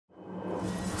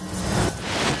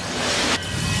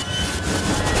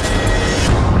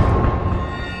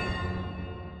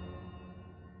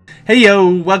Hey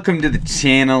yo, welcome to the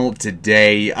channel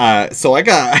today. I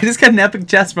just got an epic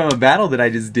chest from a battle that I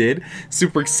just did.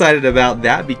 Super excited about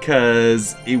that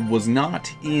because it was not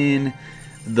in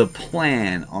the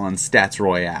plan on Stats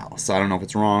Royale. So I don't know if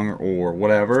it's wrong or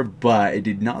whatever, but it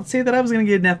did not say that I was going to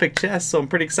get an epic chest, so I'm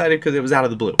pretty excited because it was out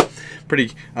of the blue.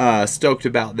 Pretty stoked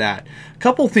about that. A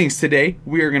couple things today.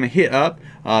 We are going to hit up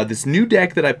this new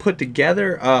deck that I put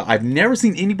together. I've never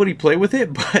seen anybody play with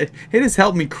it, but it has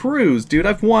helped me cruise, dude.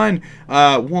 I've won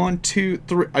 1, 2,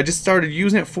 3. I just started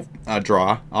using it for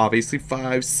draw, obviously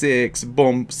 5, 6,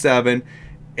 boom, 7,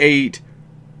 8.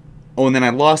 Oh, and then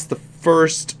I lost the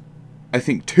first, I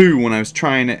think 2 when I was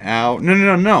trying it out.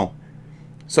 No.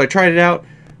 So I tried it out.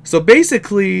 So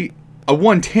basically, I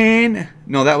won 10.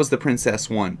 No, that was the princess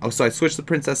one. Oh, so I switched the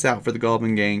princess out for the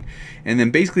goblin gang, and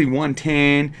then basically won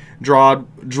 10,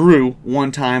 drew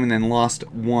one time, and then lost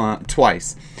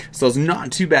twice. So it's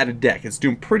not too bad a deck. It's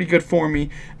doing pretty good for me.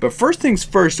 But first things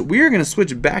first, we are going to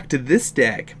switch back to this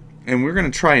deck, and we're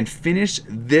going to try and finish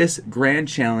this grand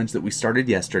challenge that we started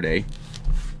yesterday,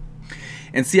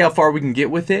 and see how far we can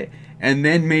get with it. And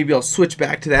then maybe I'll switch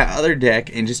back to that other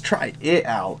deck and just try it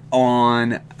out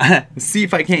on, see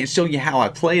if I can't show you how I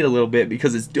play it a little bit,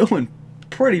 because it's doing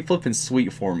pretty flippin'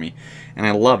 sweet for me. And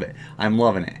I love it. I'm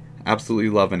loving it.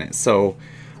 Absolutely loving it. So,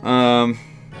 oh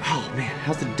man,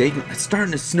 how's the day going? It's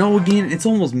starting to snow again. It's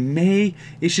almost May.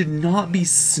 It should not be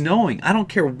snowing. I don't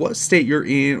care what state you're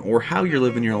in or how you're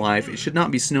living your life. It should not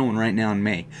be snowing right now in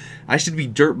May. I should be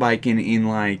dirt biking in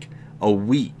like a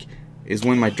week. Is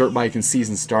when my dirt biking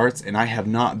season starts, and I have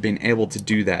not been able to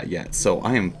do that yet. So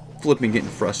I am flipping getting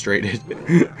frustrated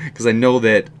because I know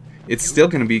that it's still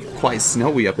going to be quite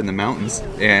snowy up in the mountains,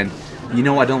 and you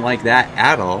know I don't like that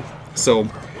at all. So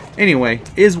anyway,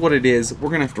 is what it is. We're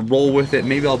gonna have to roll with it.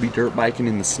 Maybe I'll be dirt biking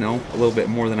in the snow a little bit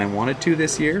more than I wanted to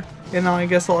this year, and I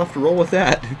guess I'll have to roll with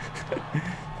that.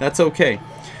 That's okay.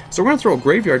 So we're going to throw a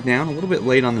graveyard down, a little bit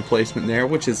late on the placement there,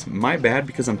 which is my bad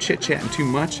because I'm chit-chatting too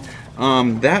much.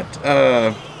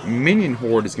 That minion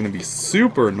horde is going to be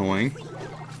super annoying.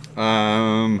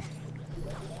 I'm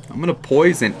going to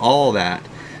poison all that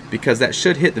because that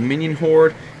should hit the minion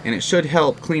horde, and it should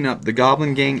help clean up the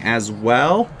goblin gang as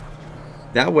well.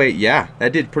 That way, yeah,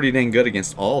 that did pretty dang good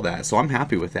against all that, so I'm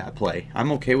happy with that play.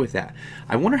 I'm okay with that.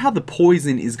 I wonder how the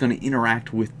poison is going to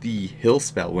interact with the heal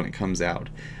spell when it comes out.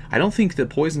 I don't think the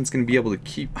poison's going to be able to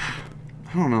keep...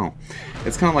 I don't know.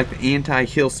 It's kind of like the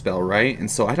anti-heal spell, right?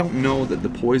 And so I don't know that the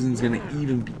poison's going to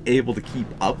even be able to keep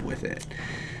up with it.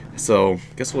 So, I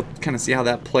guess we'll kind of see how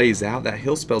that plays out. That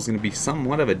heal spell's going to be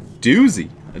somewhat of a doozy.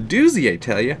 A doozy, I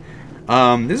tell you.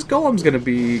 This golem's going to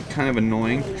be kind of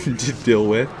annoying to deal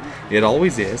with. It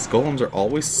always is. Golems are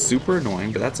always super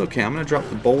annoying, but that's okay. I'm going to drop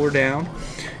the bowler down.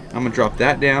 I'm going to drop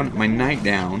that down, my knight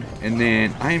down, and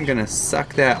then I am going to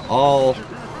suck that all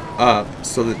up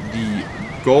so that the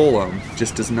golem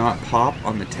just does not pop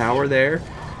on the tower there.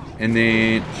 And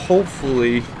then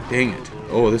hopefully, dang it.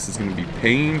 Oh, this is going to be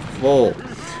painful.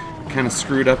 Kind of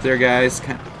screwed up there, guys.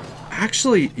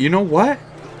 Actually, you know what?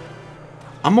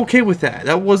 I'm okay with that.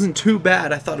 That wasn't too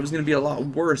bad. I thought it was going to be a lot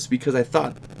worse because I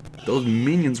thought those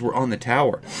minions were on the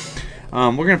tower.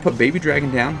 We're going to put Baby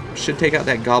Dragon down. Should take out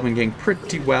that Goblin Gang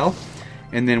pretty well.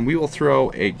 And then we will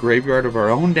throw a Graveyard of our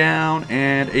own down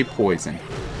and a Poison.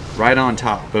 Right on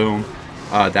top. Boom.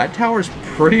 That tower's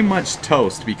pretty much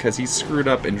toast because he screwed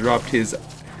up and dropped his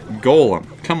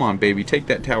Golem. Come on, baby. Take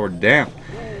that tower down.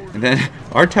 And then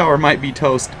our tower might be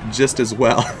toast just as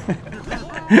well.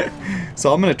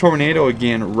 So I'm going to Tornado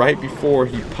again right before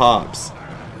he pops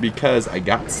because I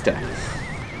got stuck.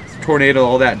 Tornado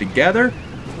all that together,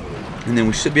 and then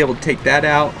we should be able to take that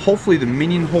out. Hopefully the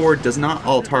minion horde does not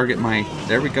all target my...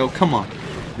 There we go. Come on.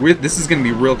 This is going to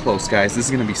be real close, guys. This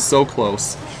is going to be so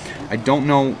close. I don't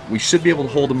know. We should be able to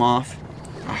hold them off.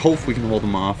 I hope we can hold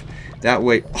them off. That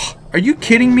way... Oh, are you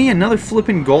kidding me? Another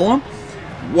flipping golem?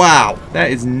 Wow.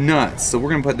 That is nuts. So we're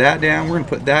going to put that down. We're going to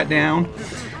put that down.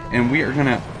 And we are going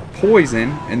to poison,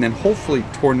 and then hopefully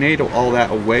tornado all that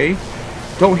away.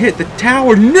 Don't hit the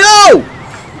tower. No!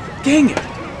 Dang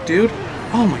it, dude.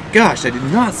 Oh my gosh, I did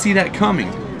not see that coming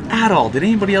at all. Did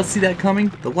anybody else see that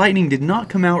coming? The lightning did not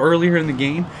come out earlier in the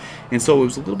game, and so it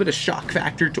was a little bit of shock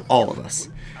factor to all of us.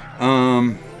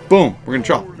 Boom. We're going to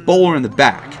drop Bowler in the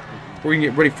back. We're going to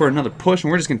get ready for another push,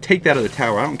 and we're just going to take that other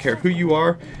tower. I don't care who you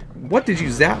are. What did you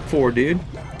zap for, dude?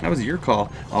 That was your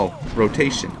call. Oh,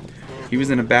 rotation. He was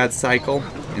in a bad cycle,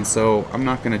 and so I'm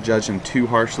not going to judge him too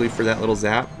harshly for that little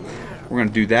zap. We're going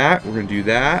to do that, we're going to do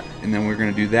that, and then we're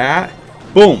going to do that.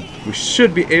 Boom! We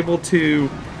should be able to,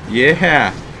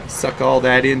 yeah, suck all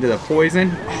that into the poison.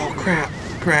 Oh, crap,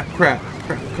 crap, crap,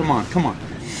 crap. Come on, come on.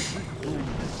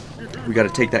 We got to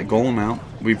take that golem out.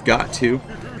 We've got to.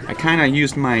 I kind of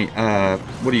used my,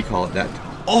 what do you call it? That.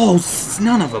 Oh,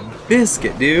 son of a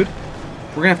biscuit, dude.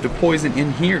 We're going to have to poison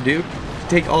in here, dude. To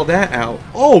take all that out.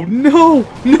 Oh, no.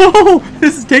 No.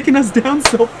 This is taking us down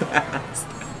so fast.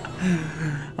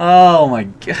 Oh, my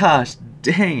gosh.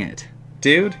 Dang it.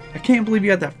 Dude, I can't believe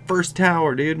you got that first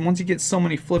tower, dude. Once you get so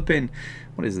many flipping...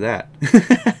 What is that?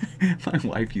 My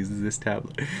wife uses this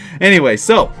tablet. Anyway,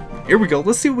 so, here we go.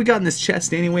 Let's see what we got in this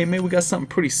chest anyway. Maybe we got something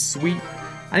pretty sweet.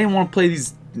 I didn't want to play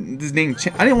this I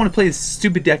didn't want to play this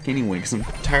stupid deck anyway because I'm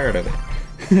tired of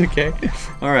it. Okay?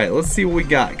 Alright, let's see what we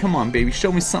got. Come on, baby.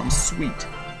 Show me something sweet.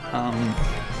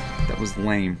 That was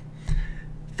lame.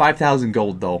 5,000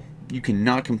 gold, though. You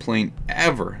cannot complain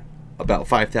ever about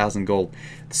 5,000 gold.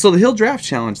 So the Hill Draft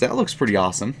Challenge, that looks pretty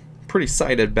awesome. Pretty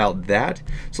excited about that.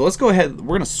 So let's go ahead.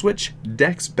 We're going to switch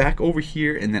decks back over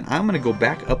here, and then I'm going to go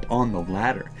back up on the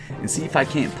ladder and see if I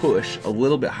can't push a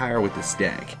little bit higher with this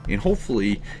deck. And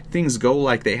hopefully things go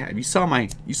like they have. You saw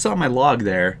my log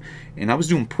there, and I was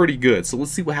doing pretty good. So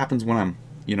let's see what happens when I'm,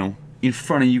 you know, in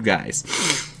front of you guys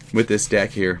with this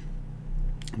deck here.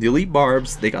 The Elite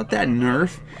Barbs, they got that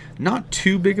nerf. Not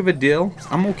too big of a deal.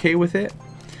 I'm okay with it.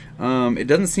 It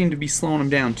doesn't seem to be slowing them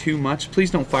down too much.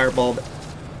 Please don't fireball.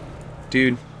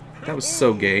 Dude, that was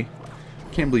so gay.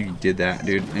 Can't believe you did that,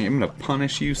 dude. I'm gonna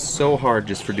punish you so hard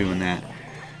just for doing that.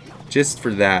 Just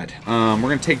for that. We're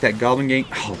gonna take that Goblin Gang.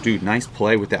 Oh, dude, nice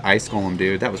play with that Ice Golem,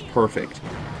 dude. That was perfect.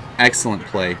 Excellent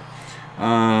play.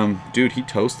 Dude, he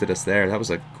toasted us there. That was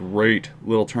a great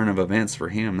little turn of events for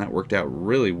him. That worked out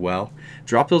really well.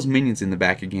 Drop those minions in the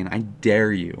back again. I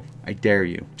dare you. I dare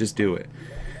you. Just do it.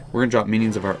 We're going to drop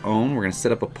minions of our own. We're going to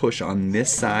set up a push on this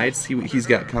side. See what he's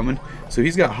got coming. So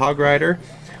he's got Hog Rider.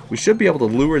 We should be able to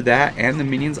lure that and the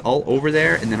minions all over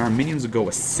there. And then our minions will go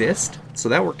assist. So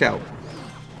that worked out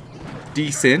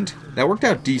decent. That worked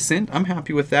out decent. I'm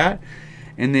happy with that.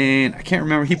 And then, I can't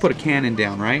remember. He put a cannon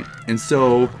down, right? And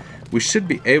so we should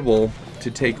be able to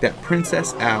take that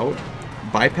princess out.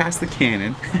 Bypass the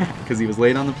cannon because he was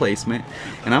late on the placement,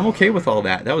 and I'm okay with all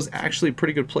that. That was actually a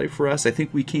pretty good play for us. I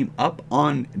think we came up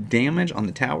on damage on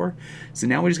the tower, so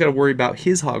now we just got to worry about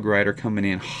his Hog Rider coming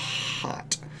in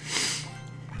hot.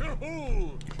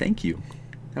 Thank you.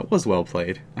 That was well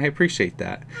played. I appreciate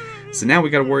that. So now we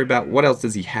got to worry about what else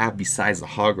does he have besides the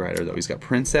Hog Rider, though. He's got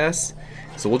Princess,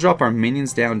 so we'll drop our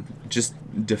minions down just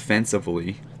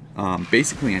defensively,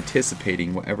 basically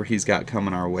anticipating whatever he's got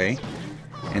coming our way.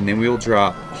 And then we'll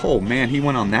drop... Oh, man, he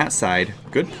went on that side.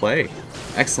 Good play.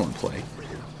 Excellent play.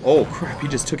 Oh, crap, he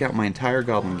just took out my entire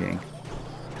Goblin Gang.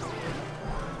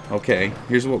 Okay,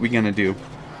 here's what we're going to do.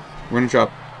 We're going to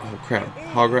drop... Oh, crap.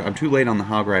 Hog Rider. I'm too late on the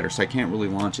Hog Rider, so I can't really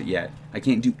launch it yet. I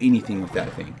can't do anything with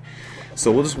that thing.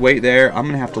 So we'll just wait there. I'm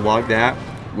going to have to log that,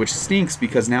 which stinks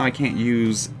because now I can't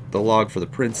use the log for the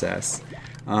Princess.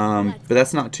 But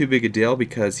that's not too big a deal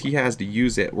because he has to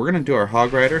use it. We're going to do our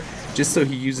Hog Rider just so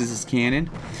he uses his cannon.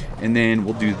 And then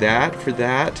we'll do that for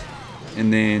that.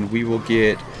 And then we will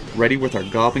get ready with our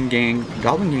Goblin Gang.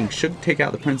 Goblin Gang should take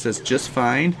out the Princess just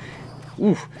fine.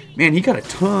 Ooh, man, he got a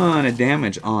ton of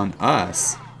damage on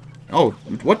us. Oh,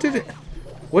 what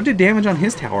did damage on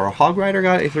his tower? A Hog Rider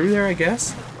got it through there, I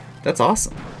guess? That's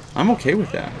awesome. I'm okay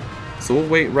with that. So we'll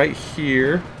wait right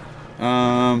here.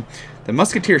 The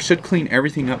Musketeer should clean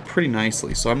everything up pretty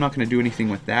nicely, so I'm not going to do anything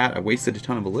with that. I wasted a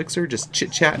ton of elixir just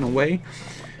chit-chatting away.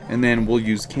 And then we'll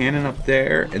use cannon up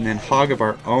there, and then Hog of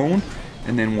our own.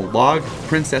 And then we'll log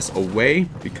Princess away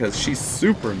because she's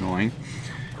super annoying.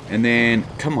 And then,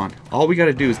 come on, all we got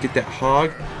to do is get that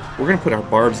Hog. We're going to put our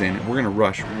Barbs in, and we're going to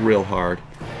rush real hard.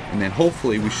 And then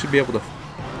hopefully we should be able to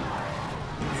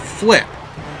flip.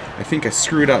 I think I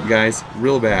screwed up, guys,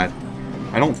 real bad.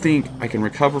 I don't think I can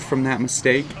recover from that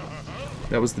mistake.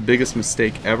 That was the biggest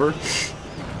mistake ever.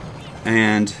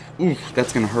 And, ooh,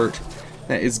 that's going to hurt.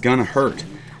 That is going to hurt.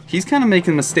 He's kind of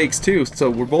making mistakes too, so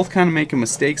we're both kind of making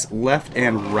mistakes left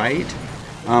and right.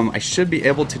 I should be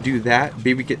able to do that.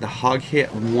 Baby, get the Hog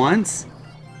hit once.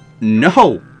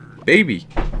 No! Baby,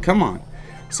 come on.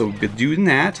 So we'll be doing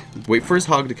that. Wait for his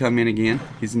Hog to come in again.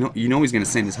 You know he's going to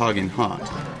send his Hog in hot.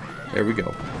 There we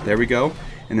go. There we go.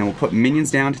 And then we'll put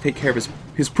minions down to take care of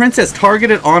his Princess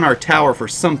targeted on our tower for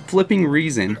some flipping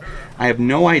reason. I have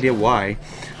no idea why.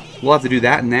 We'll have to do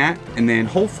that, and then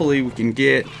hopefully we can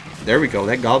get... There we go.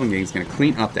 That Goblin Gang is going to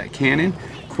clean up that cannon.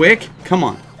 Quick. Come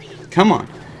on. Come on.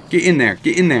 Get in there.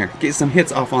 Get in there. Get some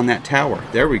hits off on that tower.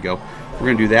 There we go. We're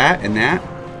going to do that and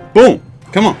that. Boom.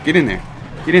 Come on. Get in there.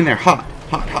 Get in there. Hot.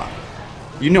 Hot. Hot.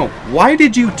 You know, why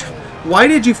did you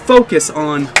focus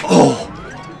on... Oh,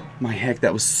 my heck.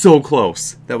 That was so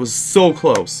close. That was so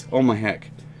close. Oh, my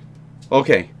heck.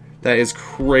 Okay. That is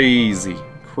crazy.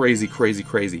 Crazy, crazy,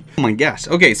 crazy. Oh my gosh.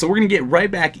 Okay, so we're gonna get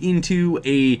right back into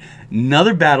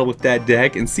another battle with that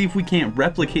deck and see if we can't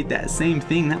replicate that same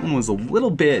thing. That one was a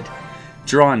little bit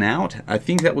drawn out. I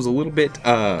think that was a little bit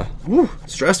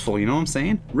stressful, you know what I'm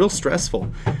saying? Real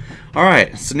stressful.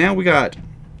 Alright, so now we got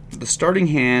the starting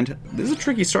hand. This is a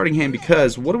tricky starting hand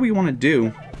because what do we want to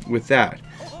do with that?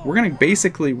 We're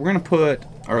gonna put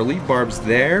our elite barbs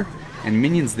there and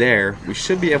minions there. We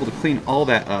should be able to clean all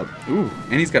that up. Ooh,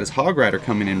 and he's got his hog rider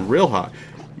coming in real hot.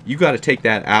 You got to take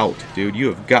that out, dude. You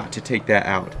have got to take that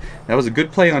out. That was a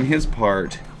good play on his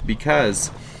part because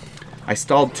I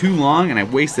stalled too long and I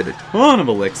wasted a ton of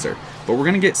elixir. But we're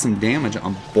going to get some damage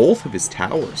on both of his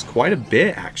towers. Quite a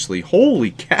bit, actually. Holy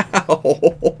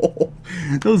cow.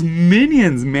 Those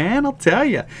minions, man, I'll tell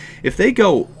you. If they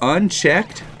go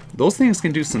unchecked, those things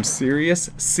can do some serious,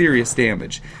 serious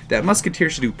damage. That Musketeer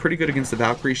should do pretty good against the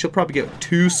Valkyrie. She'll probably get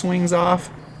 2 swings off.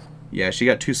 Yeah, she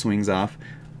got 2 swings off.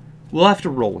 We'll have to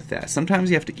roll with that. Sometimes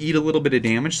you have to eat a little bit of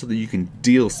damage so that you can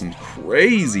deal some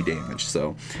crazy damage.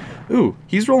 So, ooh,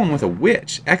 he's rolling with a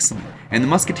witch. Excellent. And the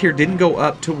Musketeer didn't go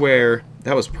up to where...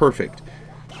 That was perfect.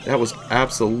 That was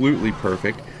absolutely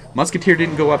perfect. Musketeer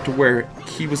didn't go up to where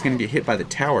he was going to get hit by the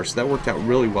tower, so that worked out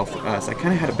really well for us. I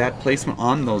kind of had a bad placement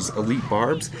on those elite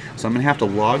barbs, so I'm going to have to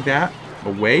log that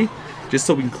away just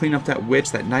so we can clean up that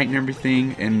witch, that knight and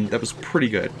everything, and that was pretty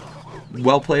good.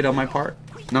 Well played on my part.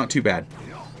 Not too bad.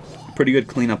 Pretty good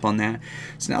cleanup on that.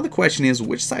 So now the question is,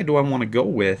 which side do I want to go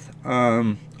with?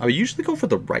 I usually go for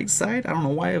the right side. I don't know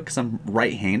why, because I'm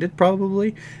right-handed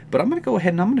probably. But I'm going to go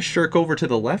ahead and I'm going to shirk over to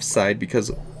the left side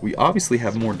because we obviously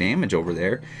have more damage over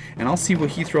there. And I'll see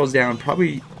what he throws down.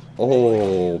 Probably,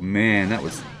 oh man, that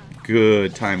was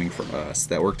good timing for us.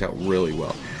 That worked out really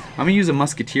well. I'm going to use a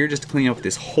Musketeer just to clean up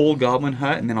this whole Goblin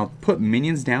hut. And then I'll put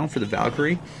minions down for the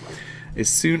Valkyrie as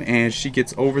soon as she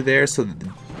gets over there so that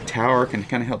the tower can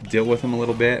kind of help deal with him a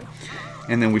little bit.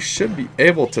 And then we should be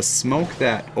able to smoke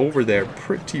that over there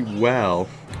pretty well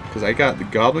because I got the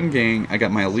Goblin Gang, I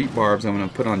got my elite barbs I'm going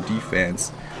to put on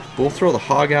defense. We'll throw the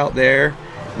hog out there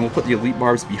and we'll put the elite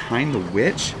barbs behind the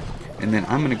witch, and then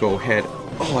I'm going to go ahead.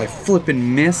 Oh, I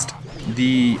flippin' missed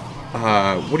the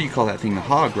what do you call that thing, the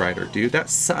hog rider, dude. That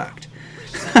sucked.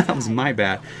 That was my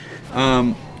bad.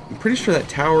 I'm pretty sure that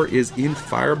tower is in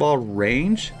fireball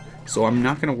range, so I'm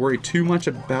not going to worry too much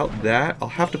about that. I'll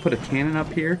have to put a cannon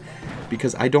up here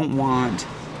because I don't want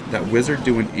that wizard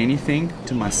doing anything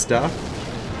to my stuff.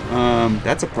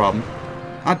 That's a problem.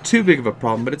 Not too big of a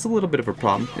problem, but it's a little bit of a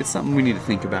problem. It's something we need to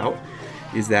think about,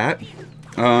 is that.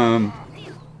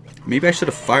 Maybe I should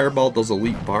have fireballed those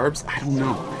elite barbs. I don't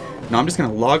know. Now I'm just going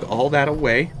to log all that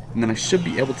away, and then I should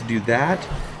be able to do that,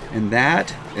 and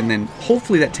then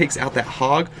hopefully that takes out that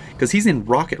hog, because he's in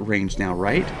rocket range now,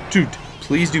 right? Dude,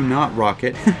 please do not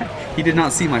rocket. He did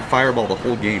not see my fireball the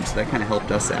whole game, so that kind of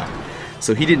helped us out.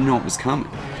 So he didn't know it was coming.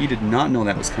 He did not know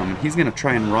that was coming. He's going to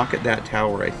try and rocket that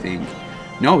tower, I think.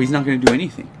 No, he's not going to do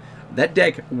anything. That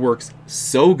deck works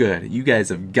so good. You guys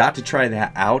have got to try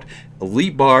that out.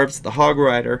 Elite Barbs, the Hog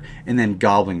Rider, and then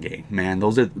Goblin Gang. Man,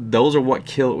 those are what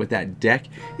kill it with that deck.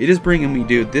 It is bringing me,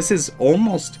 dude. This is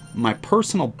almost my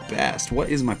personal best. What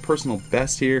is my personal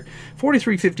best here?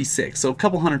 4356. So a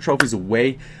couple hundred trophies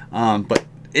away, but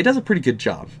it does a pretty good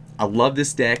job. I love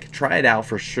this deck. Try it out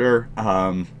for sure.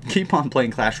 Keep on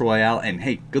playing Clash Royale, and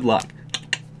hey, good luck.